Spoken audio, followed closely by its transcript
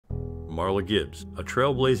Marla Gibbs, a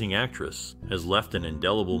trailblazing actress, has left an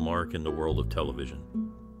indelible mark in the world of television.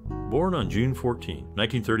 Born on June 14,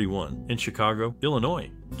 1931, in Chicago,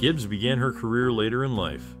 Illinois, Gibbs began her career later in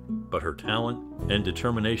life, but her talent and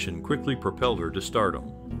determination quickly propelled her to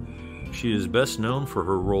stardom. She is best known for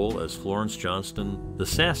her role as Florence Johnston, the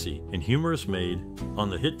sassy and humorous maid, on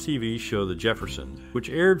the hit TV show The Jeffersons, which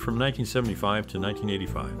aired from 1975 to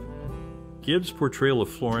 1985. Gibbs' portrayal of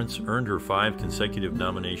Florence earned her 5 consecutive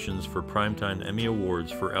nominations for Primetime Emmy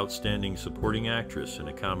Awards for Outstanding Supporting Actress in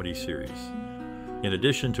a Comedy Series. In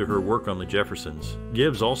addition to her work on The Jeffersons,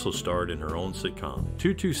 Gibbs also starred in her own sitcom,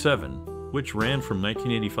 227, which ran from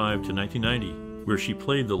 1985 to 1990, where she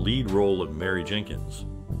played the lead role of Mary Jenkins.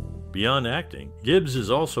 Beyond acting, Gibbs is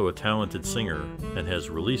also a talented singer and has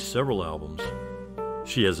released several albums.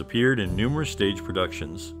 She has appeared in numerous stage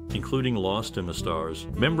productions, including Lost in the Stars,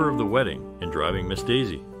 Member of the Wedding, and Driving Miss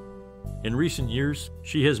Daisy. In recent years,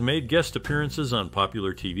 she has made guest appearances on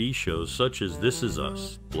popular TV shows such as This Is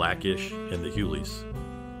Us, Blackish, and The Huleys.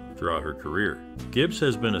 Throughout her career, Gibbs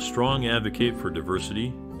has been a strong advocate for diversity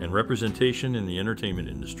and representation in the entertainment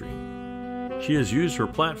industry. She has used her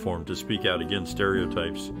platform to speak out against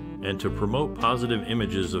stereotypes and to promote positive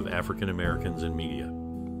images of African Americans in media.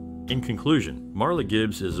 In conclusion, Marla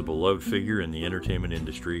Gibbs is a beloved figure in the entertainment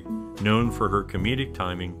industry, known for her comedic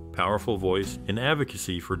timing, powerful voice, and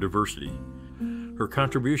advocacy for diversity. Her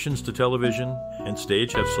contributions to television and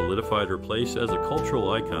stage have solidified her place as a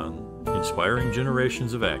cultural icon, inspiring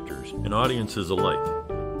generations of actors and audiences alike.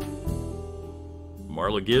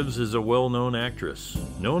 Marla Gibbs is a well-known actress,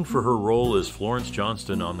 known for her role as Florence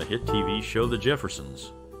Johnston on the hit TV show The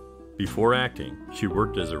Jeffersons. Before acting, she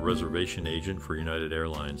worked as a reservation agent for United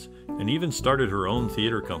Airlines and even started her own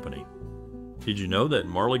theater company. Did you know that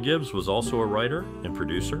Marla Gibbs was also a writer and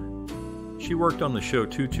producer? She worked on the show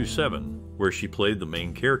 227, where she played the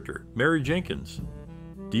main character, Mary Jenkins.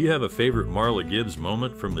 Do you have a favorite Marla Gibbs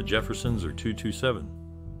moment from The Jeffersons or 227?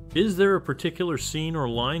 Is there a particular scene or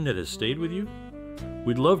line that has stayed with you?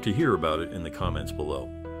 We'd love to hear about it in the comments below.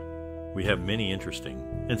 We have many interesting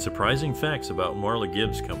and surprising facts about Marla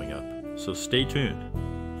Gibbs coming up, so stay tuned.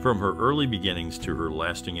 From her early beginnings to her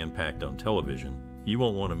lasting impact on television, you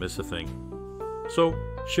won't want to miss a thing. So,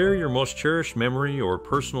 share your most cherished memory or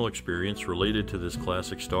personal experience related to this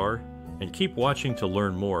classic star, and keep watching to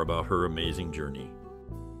learn more about her amazing journey.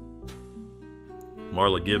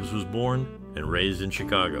 Marla Gibbs was born and raised in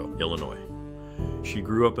Chicago, Illinois. She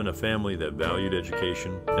grew up in a family that valued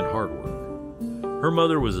education and hard work. Her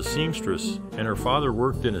mother was a seamstress, and her father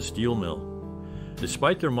worked in a steel mill.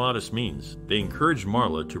 Despite their modest means, they encouraged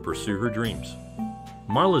Marla to pursue her dreams.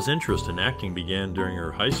 Marla's interest in acting began during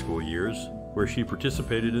her high school years, where she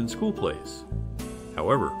participated in school plays.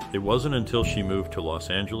 However, it wasn't until she moved to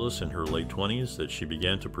Los Angeles in her late 20s that she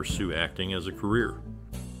began to pursue acting as a career.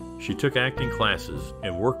 She took acting classes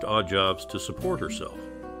and worked odd jobs to support herself.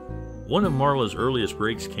 One of Marla's earliest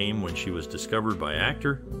breaks came when she was discovered by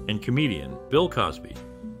actor and comedian Bill Cosby.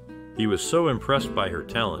 He was so impressed by her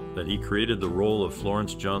talent that he created the role of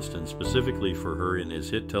Florence Johnston specifically for her in his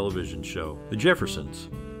hit television show, The Jeffersons.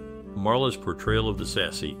 Marla's portrayal of the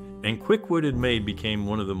sassy and quick-witted maid became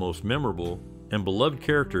one of the most memorable and beloved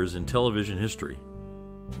characters in television history.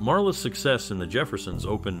 Marla's success in The Jeffersons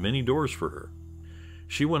opened many doors for her.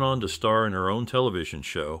 She went on to star in her own television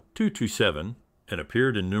show, 227, and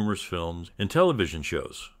appeared in numerous films and television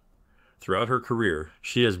shows. Throughout her career,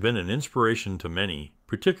 she has been an inspiration to many,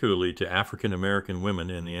 particularly to African American women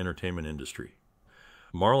in the entertainment industry.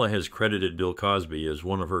 Marla has credited Bill Cosby as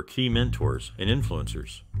one of her key mentors and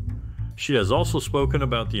influencers. She has also spoken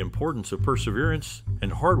about the importance of perseverance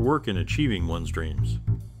and hard work in achieving one's dreams.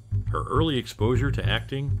 Her early exposure to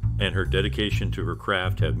acting and her dedication to her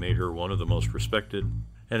craft have made her one of the most respected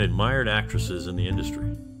and admired actresses in the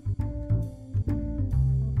industry.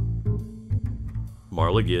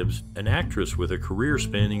 Marla Gibbs, an actress with a career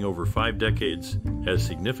spanning over 5 decades, has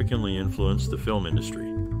significantly influenced the film industry.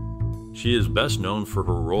 She is best known for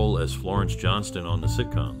her role as Florence Johnston on the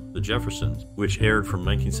sitcom, The Jeffersons, which aired from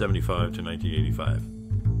 1975 to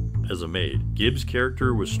 1985. As a maid, Gibbs'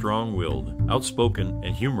 character was strong-willed, outspoken,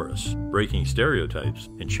 and humorous, breaking stereotypes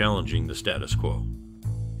and challenging the status quo.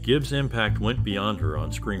 Gibbs' impact went beyond her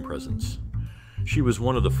on-screen presence. She was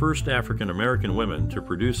one of the first African American women to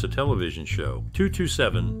produce a television show,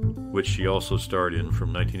 227, which she also starred in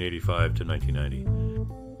from 1985 to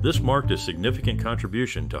 1990. This marked a significant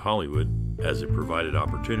contribution to Hollywood, as it provided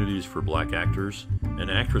opportunities for black actors and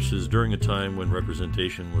actresses during a time when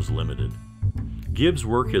representation was limited. Gibbs'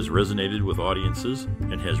 work has resonated with audiences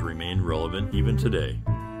and has remained relevant even today.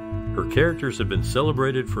 Her characters have been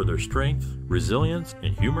celebrated for their strength, resilience,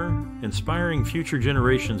 and humor, inspiring future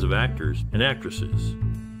generations of actors and actresses.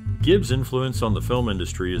 Gibbs' influence on the film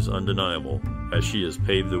industry is undeniable, as she has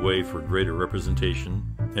paved the way for greater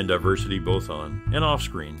representation and diversity both on and off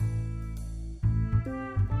screen.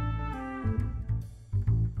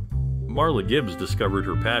 Marla Gibbs discovered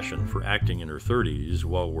her passion for acting in her 30s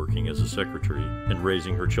while working as a secretary and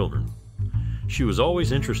raising her children. She was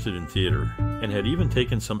always interested in theater and had even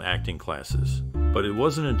taken some acting classes, but it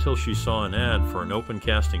wasn't until she saw an ad for an open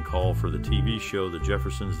casting call for the TV show The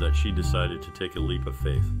Jeffersons that she decided to take a leap of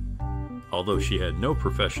faith. Although she had no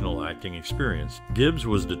professional acting experience, Gibbs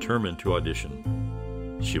was determined to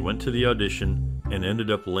audition. She went to the audition and ended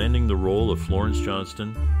up landing the role of Florence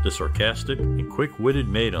Johnston, the sarcastic and quick-witted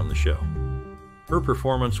maid on the show. Her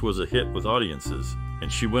performance was a hit with audiences, and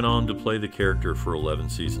she went on to play the character for 11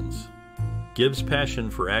 seasons. Gibbs' passion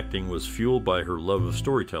for acting was fueled by her love of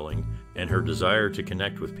storytelling and her desire to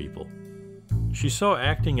connect with people. She saw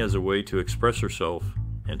acting as a way to express herself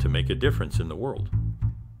and to make a difference in the world.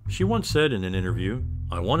 She once said in an interview,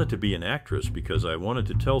 "I wanted to be an actress because I wanted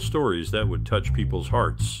to tell stories that would touch people's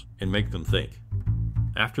hearts and make them think."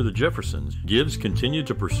 After The Jeffersons, Gibbs continued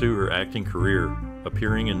to pursue her acting career,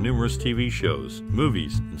 appearing in numerous TV shows,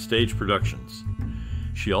 movies, and stage productions.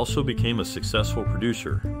 She also became a successful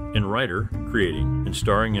producer and writer, creating and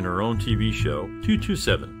starring in her own TV show,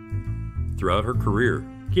 227. Throughout her career,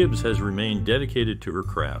 Gibbs has remained dedicated to her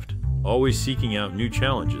craft, always seeking out new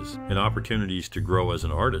challenges and opportunities to grow as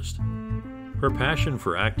an artist. Her passion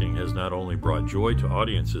for acting has not only brought joy to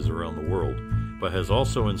audiences around the world, but has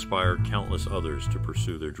also inspired countless others to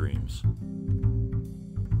pursue their dreams.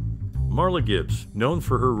 Marla Gibbs, known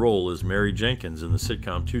for her role as Mary Jenkins in the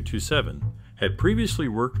sitcom 227, had previously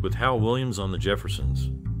worked with Hal Williams on The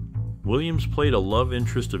Jeffersons. Williams played a love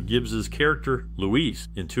interest of Gibbs's character, Louise,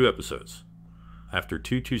 in 2 episodes. After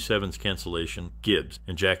 227's cancellation, Gibbs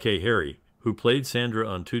and Jackée Harry, who played Sandra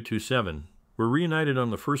on 227, were reunited on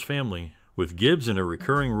The First Family, with Gibbs in a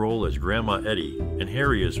recurring role as Grandma Eddie and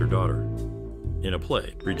Harry as her daughter. In a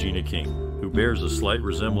play, Regina King, who bears a slight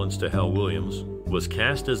resemblance to Hal Williams, was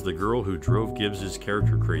cast as the girl who drove Gibbs's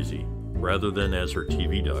character crazy, rather than as her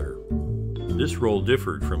TV daughter. This role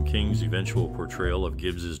differed from King's eventual portrayal of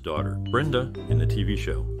Gibbs's daughter, Brenda, in the TV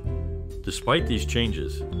show. Despite these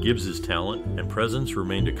changes, Gibbs's talent and presence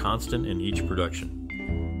remained a constant in each production.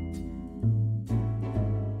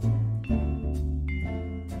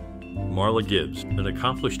 Marla Gibbs, an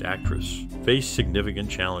accomplished actress, faced significant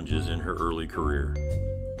challenges in her early career.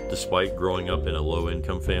 Despite growing up in a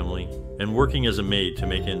low-income family and working as a maid to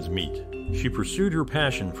make ends meet, she pursued her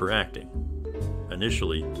passion for acting.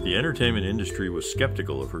 Initially, the entertainment industry was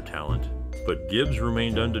skeptical of her talent, but Gibbs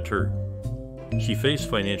remained undeterred. She faced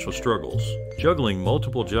financial struggles, juggling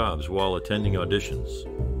multiple jobs while attending auditions.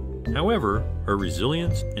 However, her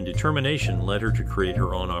resilience and determination led her to create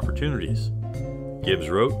her own opportunities. Gibbs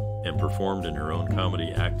wrote and performed in her own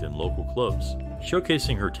comedy act in local clubs,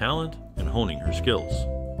 showcasing her talent and honing her skills.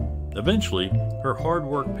 Eventually, her hard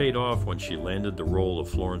work paid off when she landed the role of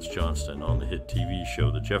Florence Johnston on the hit TV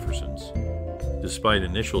show The Jeffersons. Despite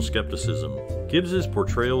initial skepticism, Gibbs's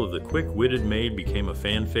portrayal of the quick-witted maid became a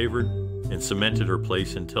fan favorite and cemented her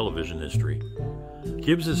place in television history.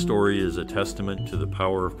 Gibbs's story is a testament to the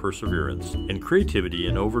power of perseverance and creativity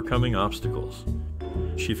in overcoming obstacles.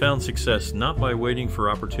 She found success not by waiting for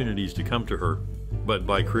opportunities to come to her, but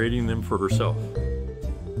by creating them for herself.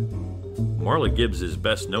 Marla Gibbs is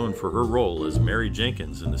best known for her role as Mary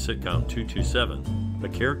Jenkins in the sitcom 227, a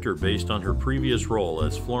character based on her previous role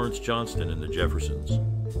as Florence Johnston in The Jeffersons.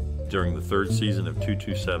 During the 3rd season of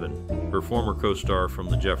 227, her former co-star from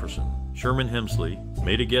The Jeffersons, Sherman Hemsley,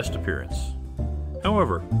 made a guest appearance.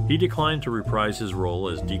 However, he declined to reprise his role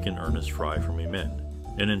as Deacon Ernest Fry from Amen,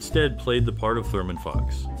 and instead played the part of Thurman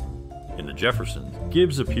Fox. In The Jeffersons,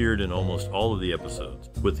 Gibbs appeared in almost all of the episodes,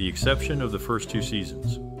 with the exception of the first 2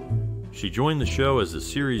 seasons. She joined the show as a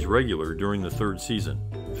series regular during the 3rd season,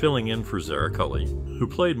 filling in for Zara Cully, who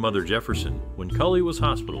played Mother Jefferson when Cully was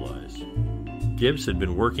hospitalized. Gibbs had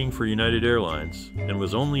been working for United Airlines and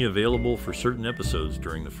was only available for certain episodes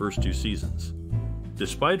during the first 2 seasons.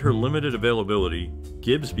 Despite her limited availability,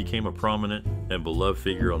 Gibbs became a prominent and beloved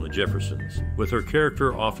figure on The Jeffersons, with her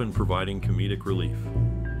character often providing comedic relief.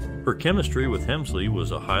 Her chemistry with Hemsley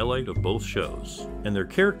was a highlight of both shows, and their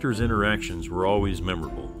characters' interactions were always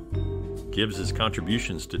memorable. Gibbs's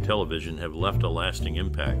contributions to television have left a lasting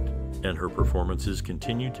impact, and her performances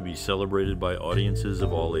continue to be celebrated by audiences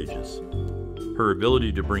of all ages. Her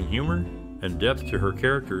ability to bring humor and depth to her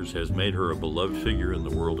characters has made her a beloved figure in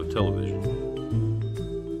the world of television.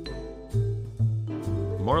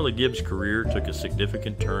 Marla Gibbs' career took a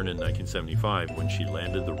significant turn in 1975 when she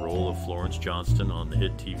landed the role of Florence Johnston on the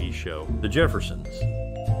hit TV show The Jeffersons.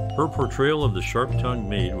 Her portrayal of the sharp-tongued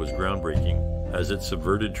maid was groundbreaking, as it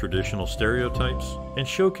subverted traditional stereotypes and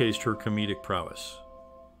showcased her comedic prowess.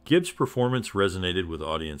 Gibbs' performance resonated with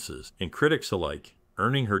audiences and critics alike,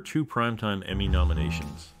 earning her 2 Primetime Emmy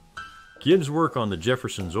nominations. Gibbs' work on The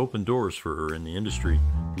Jeffersons opened doors for her in the industry,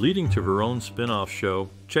 leading to her own spin-off show,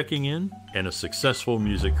 Checking In, and a successful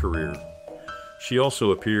music career. She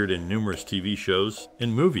also appeared in numerous TV shows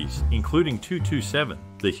and movies, including 227,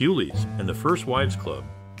 The Hughleys, and The First Wives Club.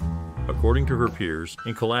 According to her peers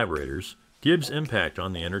and collaborators, Gibbs' impact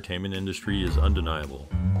on the entertainment industry is undeniable.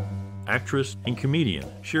 Actress and comedian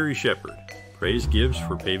Sherri Shepherd praised Gibbs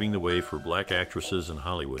for paving the way for black actresses in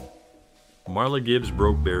Hollywood. Marla Gibbs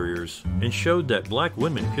broke barriers and showed that black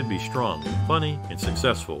women could be strong, funny, and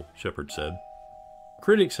successful, Shepherd said.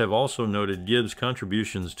 Critics have also noted Gibbs'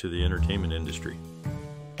 contributions to the entertainment industry.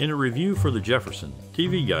 In a review for The Jefferson,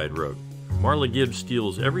 TV Guide wrote, "Marla Gibbs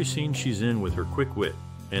steals every scene she's in with her quick wit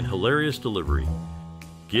and hilarious delivery.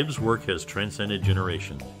 Gibbs' work has transcended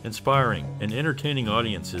generations, inspiring and entertaining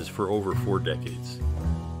audiences for over 4 decades.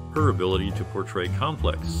 Her ability to portray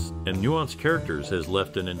complex and nuanced characters has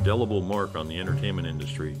left an indelible mark on the entertainment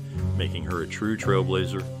industry, making her a true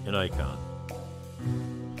trailblazer and icon."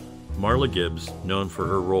 Marla Gibbs, known for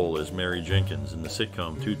her role as Mary Jenkins in the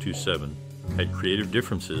sitcom 227, had creative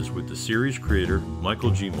differences with the series creator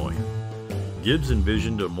Michael G. Moy. Gibbs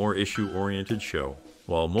envisioned a more issue-oriented show,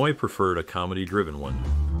 while Moy preferred a comedy-driven one.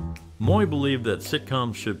 Moy believed that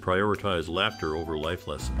sitcoms should prioritize laughter over life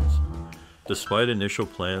lessons. Despite initial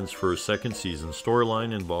plans for a second season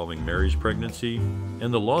storyline involving Mary's pregnancy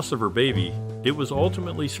and the loss of her baby, it was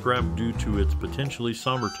ultimately scrapped due to its potentially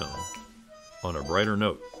somber tone. On a brighter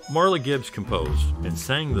note, Marla Gibbs composed and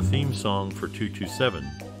sang the theme song for 227,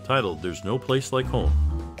 titled "There's No Place Like Home."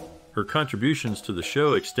 Her contributions to the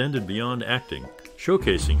show extended beyond acting,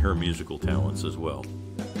 showcasing her musical talents as well.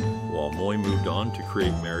 While Moy moved on to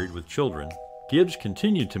create Married with Children, Gibbs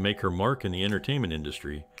continued to make her mark in the entertainment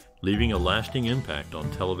industry, leaving a lasting impact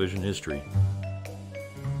on television history.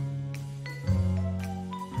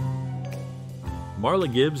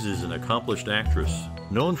 Marla Gibbs is an accomplished actress,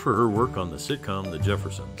 known for her work on the sitcom The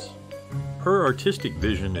Jeffersons. Her artistic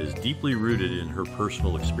vision is deeply rooted in her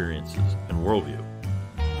personal experiences and worldview.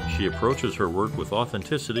 She approaches her work with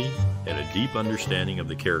authenticity and a deep understanding of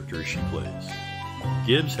the characters she plays.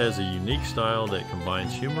 Gibbs has a unique style that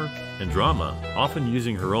combines humor and drama, often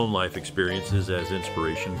using her own life experiences as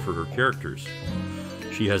inspiration for her characters.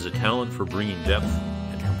 She has a talent for bringing depth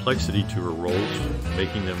and complexity to her roles,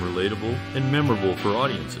 making them relatable and memorable for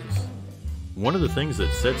audiences. One of the things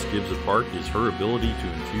that sets Gibbs apart is her ability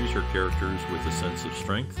to infuse her characters with a sense of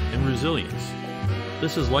strength and resilience.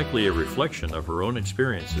 This is likely a reflection of her own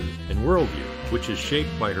experiences and worldview, which is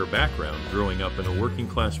shaped by her background growing up in a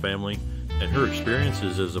working-class family and her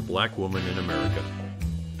experiences as a black woman in America.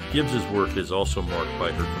 Gibbs's work is also marked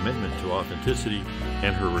by her commitment to authenticity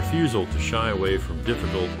and her refusal to shy away from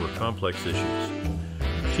difficult or complex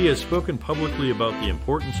issues. She has spoken publicly about the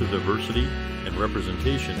importance of diversity and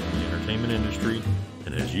representation in the entertainment industry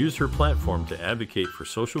and has used her platform to advocate for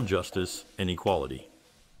social justice and equality.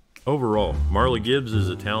 Overall, Marla Gibbs is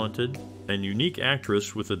a talented and unique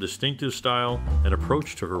actress with a distinctive style and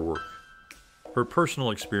approach to her work. Her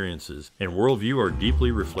personal experiences and worldview are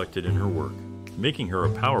deeply reflected in her work, making her a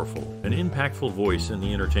powerful and impactful voice in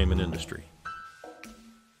the entertainment industry.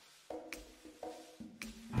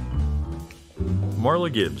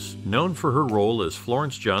 Marla Gibbs, known for her role as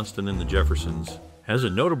Florence Johnston in The Jeffersons, has a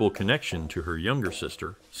notable connection to her younger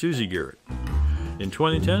sister, Susie Garrett. In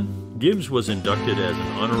 2010, Gibbs was inducted as an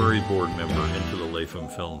honorary board member into the Latham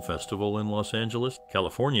Film Festival in Los Angeles,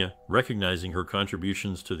 California, recognizing her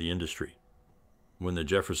contributions to the industry. When the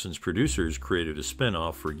Jeffersons producers created a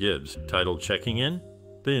spin-off for Gibbs titled Checking In,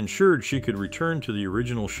 they ensured she could return to the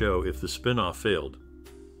original show if the spin-off failed.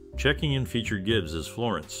 Checking In featured Gibbs as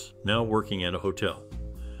Florence, now working at a hotel.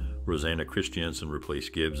 Rosanna Christiansen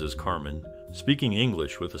replaced Gibbs as Carmen, speaking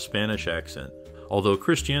English with a Spanish accent, although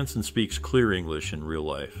Christiansen speaks clear English in real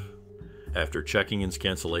life. After Checking In's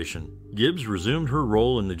cancellation, Gibbs resumed her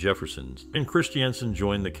role in The Jeffersons, and Christiansen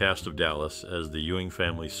joined the cast of Dallas as the Ewing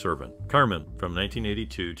family's servant, Carmen, from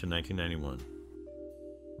 1982 to 1991.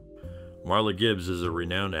 Marla Gibbs is a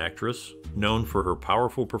renowned actress, known for her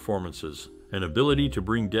powerful performances and ability to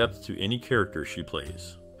bring depth to any character she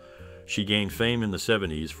plays. She gained fame in the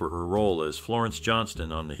 70s for her role as Florence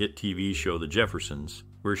Johnston on the hit TV show The Jeffersons,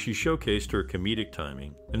 where she showcased her comedic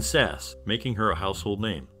timing and sass, making her a household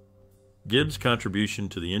name. Gibbs' contribution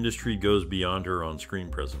to the industry goes beyond her on-screen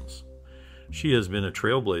presence. She has been a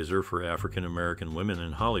trailblazer for African American women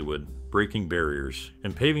in Hollywood, breaking barriers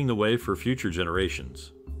and paving the way for future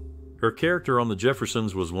generations. Her character on The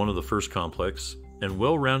Jeffersons was one of the first complex and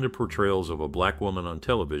well-rounded portrayals of a black woman on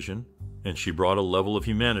television, and she brought a level of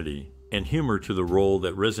humanity and humor to the role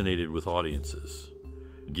that resonated with audiences.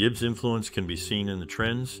 Gibbs' influence can be seen in the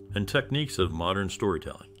trends and techniques of modern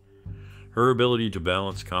storytelling. Her ability to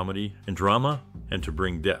balance comedy and drama and to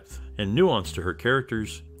bring depth and nuance to her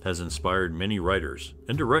characters has inspired many writers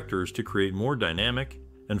and directors to create more dynamic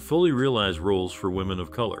and fully realized roles for women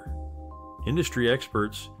of color. Industry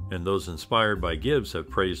experts and those inspired by Gibbs have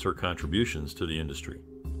praised her contributions to the industry.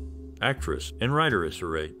 Actress and writer Issa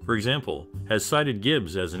Rae, for example, has cited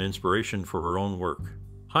Gibbs as an inspiration for her own work,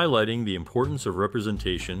 highlighting the importance of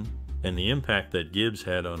representation and the impact that Gibbs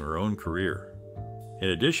had on her own career. In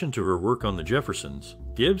addition to her work on The Jeffersons,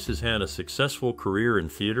 Gibbs has had a successful career in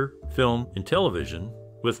theater, film, and television,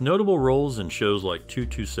 with notable roles in shows like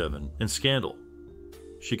 227 and Scandal.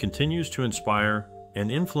 She continues to inspire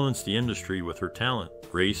and influence the industry with her talent,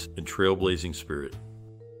 grace, and trailblazing spirit.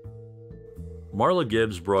 Marla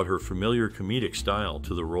Gibbs brought her familiar comedic style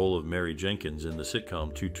to the role of Mary Jenkins in the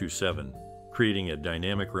sitcom 227, creating a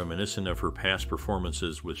dynamic reminiscent of her past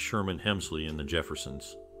performances with Sherman Hemsley in The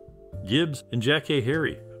Jeffersons. Gibbs and Jackée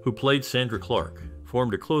Harry, who played Sandra Clark,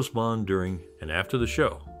 formed a close bond during and after the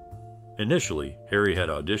show. Initially, Harry had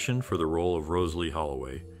auditioned for the role of Rosalie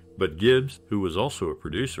Holloway, but Gibbs, who was also a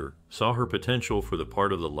producer, saw her potential for the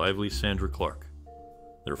part of the lively Sandra Clark.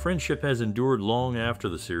 Their friendship has endured long after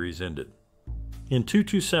the series ended. In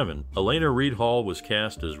 227, Elena Reed Hall was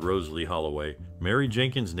cast as Rosalie Holloway, Mary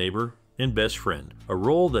Jenkins' neighbor and best friend, a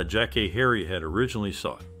role that Jackée Harry had originally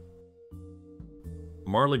sought.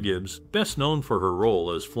 Marla Gibbs, best known for her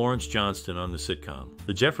role as Florence Johnston on the sitcom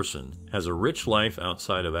The Jeffersons, has a rich life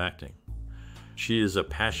outside of acting. She is a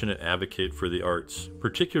passionate advocate for the arts,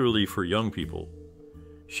 particularly for young people.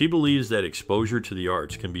 She believes that exposure to the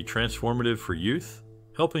arts can be transformative for youth,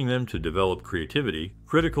 helping them to develop creativity,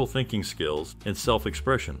 critical thinking skills, and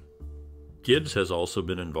self-expression. Gibbs has also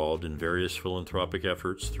been involved in various philanthropic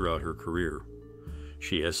efforts throughout her career.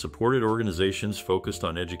 She has supported organizations focused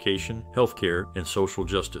on education, healthcare, and social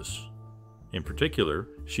justice. In particular,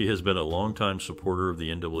 she has been a longtime supporter of the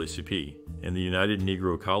NAACP and the United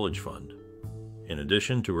Negro College Fund. In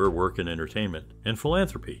addition to her work in entertainment and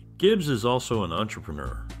philanthropy, Gibbs is also an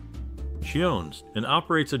entrepreneur. She owns and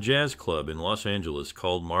operates a jazz club in Los Angeles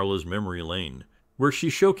called Marla's Memory Lane, where she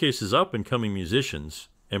showcases up-and-coming musicians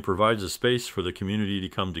and provides a space for the community to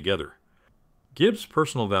come together. Gibbs'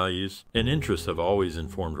 personal values and interests have always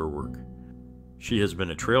informed her work. She has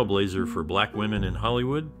been a trailblazer for black women in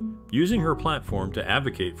Hollywood, using her platform to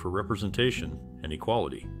advocate for representation and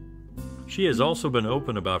equality. She has also been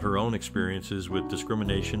open about her own experiences with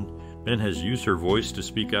discrimination and has used her voice to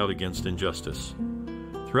speak out against injustice.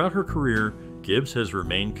 Throughout her career, Gibbs has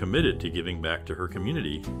remained committed to giving back to her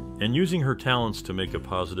community and using her talents to make a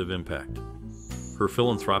positive impact. Her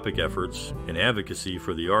philanthropic efforts and advocacy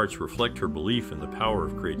for the arts reflect her belief in the power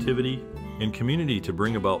of creativity and community to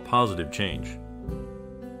bring about positive change.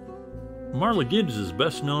 Marla Gibbs is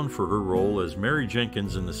best known for her role as Mary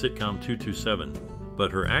Jenkins in the sitcom 227,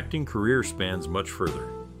 but her acting career spans much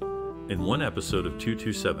further. In one episode of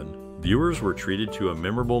 227, viewers were treated to a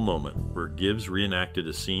memorable moment where Gibbs reenacted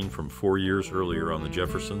a scene from 4 years earlier on The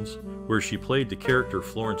Jeffersons, where she played the character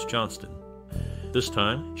Florence Johnston. This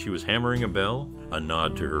time, she was hammering a bell, a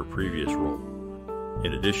nod to her previous role.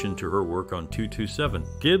 In addition to her work on 227,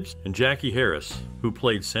 Gibbs and Jackée Harris, who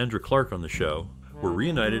played Sandra Clark on the show, were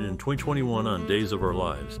reunited in 2021 on Days of Our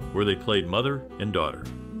Lives, where they played mother and daughter.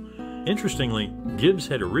 Interestingly, Gibbs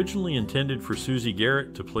had originally intended for Susie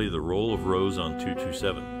Garrett to play the role of Rose on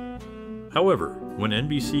 227. However, when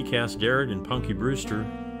NBC cast Garrett in Punky Brewster,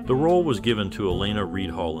 the role was given to Elena Reed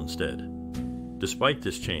Hall instead. Despite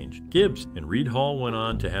this change, Gibbs and Reed Hall went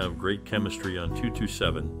on to have great chemistry on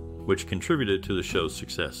 227, which contributed to the show's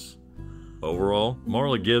success. Overall,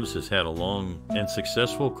 Marla Gibbs has had a long and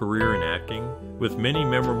successful career in acting, with many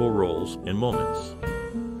memorable roles and moments.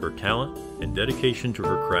 Her talent and dedication to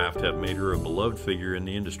her craft have made her a beloved figure in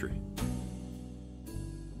the industry.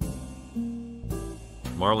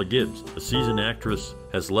 Marla Gibbs, a seasoned actress,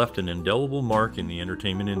 has left an indelible mark in the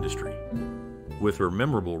entertainment industry. With her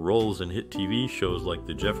memorable roles in hit TV shows like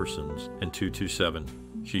The Jeffersons and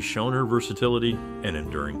 227, she's shown her versatility and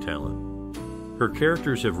enduring talent. Her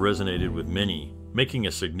characters have resonated with many, making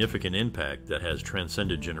a significant impact that has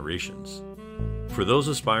transcended generations. For those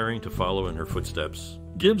aspiring to follow in her footsteps,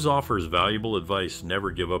 Gibbs offers valuable advice: never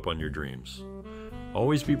give up on your dreams.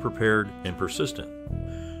 Always be prepared and persistent.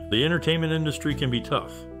 The entertainment industry can be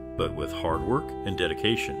tough, but with hard work and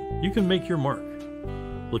dedication, you can make your mark.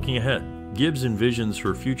 Looking ahead, Gibbs envisions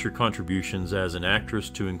her future contributions as an actress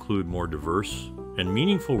to include more diverse and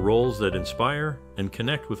meaningful roles that inspire and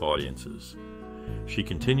connect with audiences. She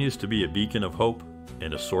continues to be a beacon of hope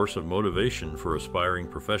and a source of motivation for aspiring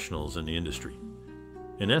professionals in the industry.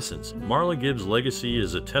 In essence, Marla Gibbs' legacy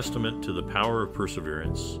is a testament to the power of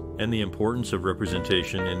perseverance and the importance of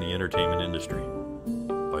representation in the entertainment industry.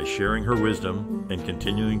 By sharing her wisdom and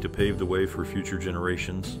continuing to pave the way for future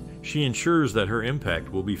generations, she ensures that her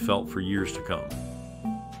impact will be felt for years to come.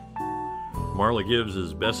 Marla Gibbs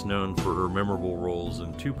is best known for her memorable roles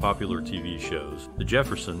in two popular TV shows, The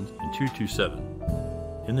Jeffersons and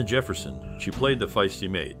 227. In The Jefferson, she played the feisty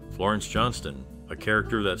maid, Florence Johnston, a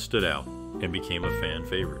character that stood out and became a fan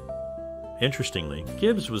favorite. Interestingly,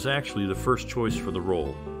 Gibbs was actually the first choice for the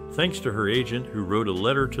role, thanks to her agent who wrote a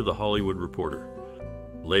letter to The Hollywood Reporter.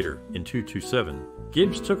 Later, in 227,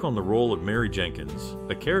 Gibbs took on the role of Mary Jenkins,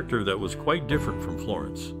 a character that was quite different from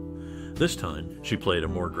Florence. This time, she played a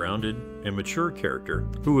more grounded and mature character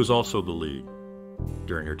who was also the lead.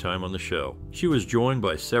 During her time on the show, she was joined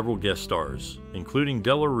by several guest stars, including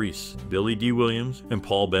Della Reese, Billy D. Williams, and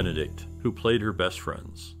Paul Benedict, who played her best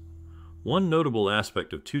friends. One notable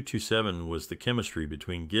aspect of 227 was the chemistry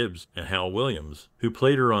between Gibbs and Hal Williams, who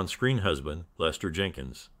played her on-screen husband, Lester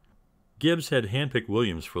Jenkins. Gibbs had handpicked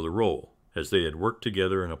Williams for the role, as they had worked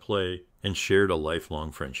together in a play and shared a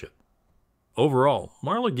lifelong friendship. Overall,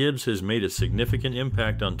 Marla Gibbs has made a significant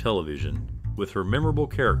impact on television with her memorable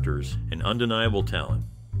characters and undeniable talent.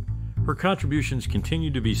 Her contributions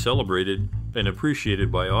continue to be celebrated and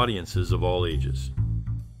appreciated by audiences of all ages.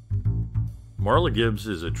 Marla Gibbs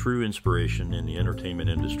is a true inspiration in the entertainment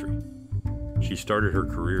industry. She started her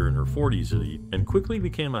career in her 40s and quickly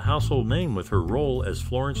became a household name with her role as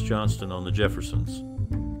Florence Johnston on The Jeffersons.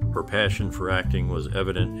 Her passion for acting was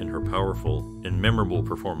evident in her powerful and memorable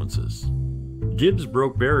performances. Gibbs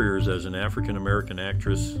broke barriers as an African-American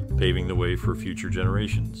actress, paving the way for future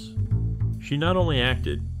generations. She not only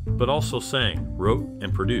acted, but also sang, wrote,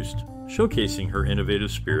 and produced, showcasing her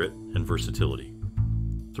innovative spirit and versatility.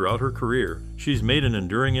 Throughout her career, she's made an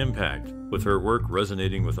enduring impact, with her work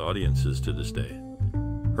resonating with audiences to this day.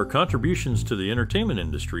 Her contributions to the entertainment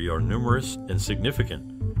industry are numerous and significant,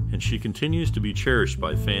 and she continues to be cherished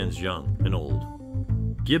by fans young and old.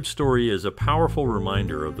 Gibbs' story is a powerful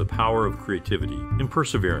reminder of the power of creativity and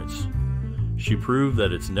perseverance. She proved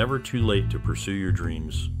that it's never too late to pursue your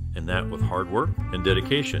dreams, and that with hard work and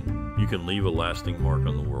dedication, you can leave a lasting mark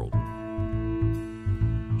on the world.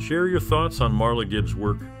 Share your thoughts on Marla Gibbs'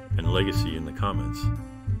 work and legacy in the comments.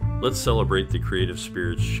 Let's celebrate the creative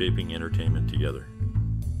spirits shaping entertainment together.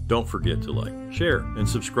 Don't forget to like, share, and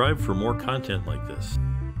subscribe for more content like this.